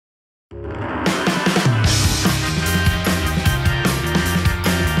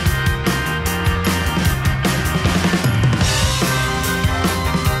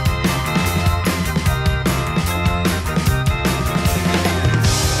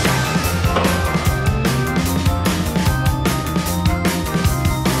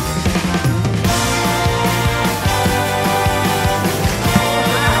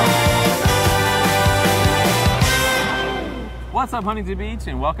What's up, Huntington Beach,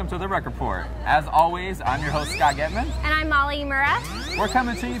 and welcome to the Rec Report. As always, I'm your host, Scott Getman. And I'm Molly Murrah. We're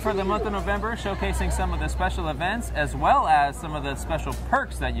coming to you for the month of November, showcasing some of the special events as well as some of the special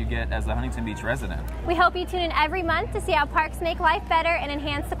perks that you get as a Huntington Beach resident. We hope you tune in every month to see how parks make life better and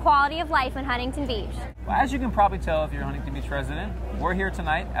enhance the quality of life in Huntington Beach. Well, as you can probably tell if you're a Huntington Beach resident, we're here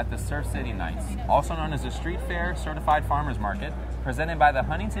tonight at the Surf City Nights, also known as the Street Fair Certified Farmers Market, presented by the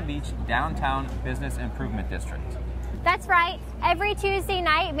Huntington Beach Downtown Business Improvement District. That's right. Every Tuesday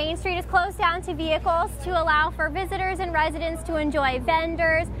night, Main Street is closed down to vehicles to allow for visitors and residents to enjoy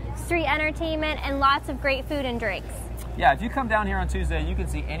vendors, street entertainment, and lots of great food and drinks. Yeah, if you come down here on Tuesday, you can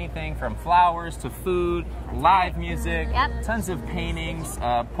see anything from flowers to food, live music, tons of paintings,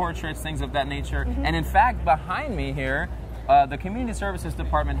 portraits, things of that nature. And in fact, behind me here, the Community Services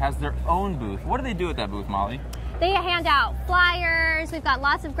Department has their own booth. What do they do at that booth, Molly? They hand out flyers. We've got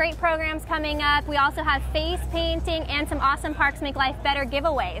lots of great programs coming up. We also have face painting and some awesome Parks Make Life Better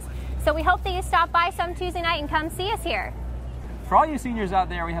giveaways. So we hope that you stop by some Tuesday night and come see us here. For all you seniors out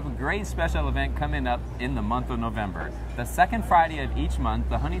there, we have a great special event coming up in the month of November. The second Friday of each month,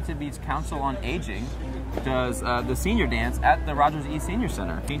 the Huntington Beach Council on Aging does the senior dance at the Rogers E Senior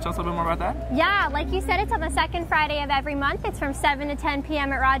Center. Can you tell us a little bit more about that? Yeah, like you said, it's on the second Friday of every month. It's from 7 to 10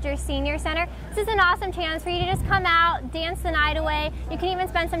 p.m. at Rogers Senior Center. This is an awesome chance for you to just come out, dance the night away. You can even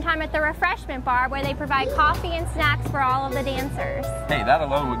spend some time at the refreshment bar where they provide coffee and snacks for all of the dancers. Hey, that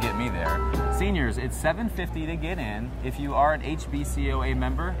alone would get me there. Seniors, it's $7.50 to get in. If you are an HBCOA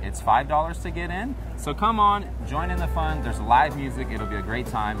member, it's $5 to get in. So come on, join in the fun. There's live music. It'll be a great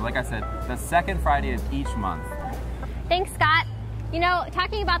time. Like I said, the second Friday of each month. Thanks, Scott. You know,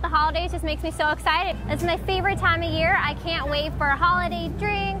 talking about the holidays just makes me so excited. It's my favorite time of year. I can't wait for holiday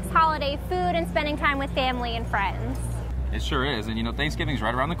drinks, holiday food, and spending time with family and friends. It sure is. And you know, Thanksgiving's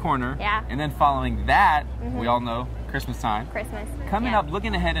right around the corner. Yeah. And then following that, we all know Christmas time. Christmas. Coming up,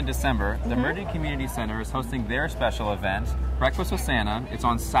 looking ahead in December, the Murdy Community Center is hosting their special event, Breakfast with Santa. It's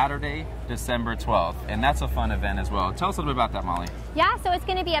on Saturday, December 12th, and that's a fun event as well. Tell us a little bit about that, Molly. Yeah, so it's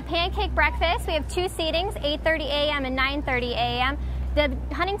going to be a pancake breakfast. We have two seatings, 8:30 a.m. and 9:30 a.m.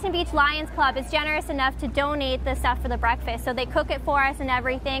 The Huntington Beach Lions Club is generous enough to donate the stuff for the breakfast, so they cook it for us and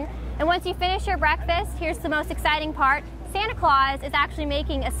everything. And once you finish your breakfast, here's the most exciting part. Santa Claus is actually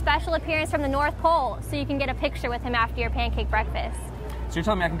making a special appearance from the North Pole, so you can get a picture with him after your pancake breakfast. So you're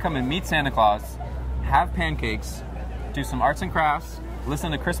telling me I can come and meet Santa Claus, have pancakes, do some arts and crafts,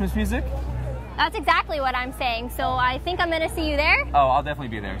 listen to Christmas music? That's exactly what I'm saying, so I think I'm going to see you there. Oh, I'll definitely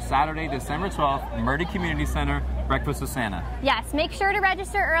be there. Saturday, December 12th, Murdy Community Center, Breakfast with Santa. Yes, make sure to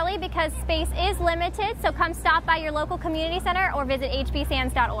register early because space is limited, so come stop by your local community center or visit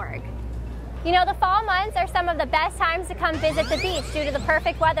hbsands.org. You know, the fall months are some of the best times to come visit the beach due to the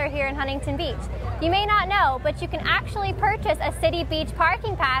perfect weather here in Huntington Beach. You may not know, but you can actually purchase a city beach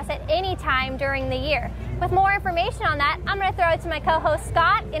parking pass at any time during the year. With more information on that, I'm going to throw it to my co-host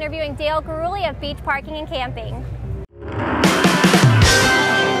Scott, interviewing Dale Garuli of Beach Parking and Camping.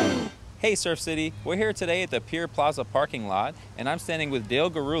 Hey Surf City, we're here today at the Pier Plaza parking lot, and I'm standing with Dale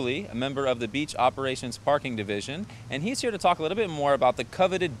Garuli, a member of the Beach Operations Parking Division, and he's here to talk a little bit more about the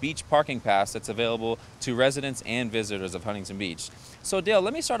coveted beach parking pass that's available to residents and visitors of Huntington Beach. So Dale,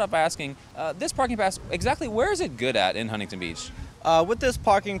 let me start off by asking, this parking pass, exactly where is it good at in Huntington Beach? With this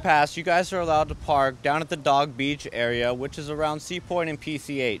parking pass, you guys are allowed to park down at the Dog Beach area, which is around Seapoint and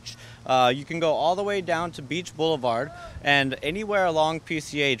PCH. You can go all the way down to Beach Boulevard, and anywhere along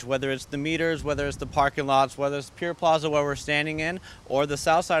PCH, whether it's the meters, whether it's the parking lots, whether it's Pier Plaza where we're standing in, or the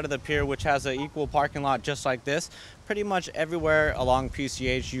south side of the pier, which has an equal parking lot just like this, pretty much everywhere along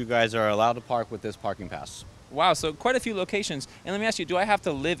PCH you guys are allowed to park with this parking pass. Wow, so quite a few locations. And let me ask you, do I have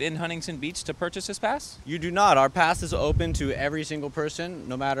to live in Huntington Beach to purchase this pass? You do not. Our pass is open to every single person,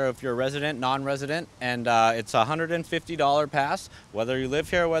 no matter if you're a resident, non-resident, and it's a $150 pass, whether you live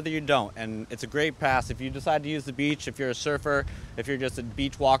here or whether you don't. And it's a great pass. If you decide to use the beach, if you're a surfer, if you're just a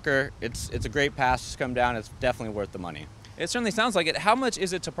beach walker, it's a great pass. Just come down. It's definitely worth the money. It certainly sounds like it. How much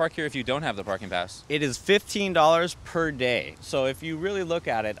is it to park here if you don't have the parking pass? It is $15 per day. So if you really look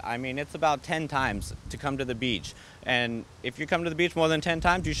at it, I mean, it's about 10 times to come to the beach. And if you come to the beach more than 10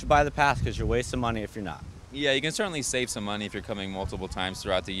 times, you should buy the pass because you're wasting money if you're not. Yeah, you can certainly save some money if you're coming multiple times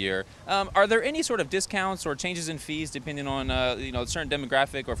throughout the year. Are there any sort of discounts or changes in fees depending on a certain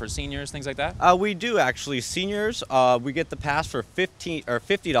demographic or for seniors, things like that? We do actually. Seniors, we get the pass for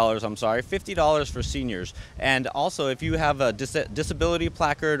 $50. I'm sorry, $50 for seniors. And also, if you have a disability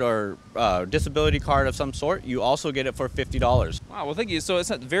placard or disability card of some sort, you also get it for $50. Wow, well, thank you. So it's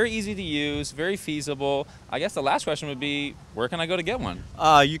very easy to use, very feasible. I guess the last question would be, where can I go to get one?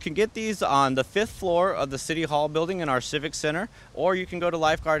 You can get these on the 5th floor of the City Hall building in our Civic Center, or you can go to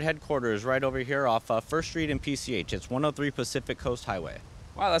Lifeguard headquarters right over here off 1st Street in PCH. It's 103 Pacific Coast Highway.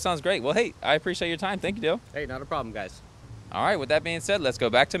 Wow, that sounds great. Well, hey, I appreciate your time. Thank you, Dale. Hey, not a problem, guys. All right, with that being said, let's go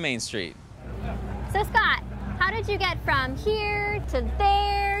back to Main Street. So Scott, how did you get from here to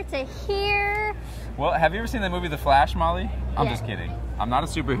there to here? Well, have you ever seen the movie The Flash, Molly? I'm Yeah. just kidding. I'm not a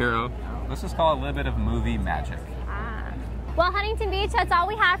superhero. Let's just call it a little bit of movie magic. Well, Huntington Beach, that's all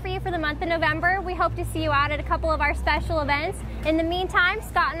we have for you for the month of November. We hope to see you out at a couple of our special events. In the meantime,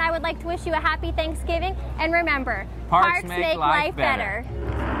 Scott and I would like to wish you a happy Thanksgiving. And remember, Parks make life better.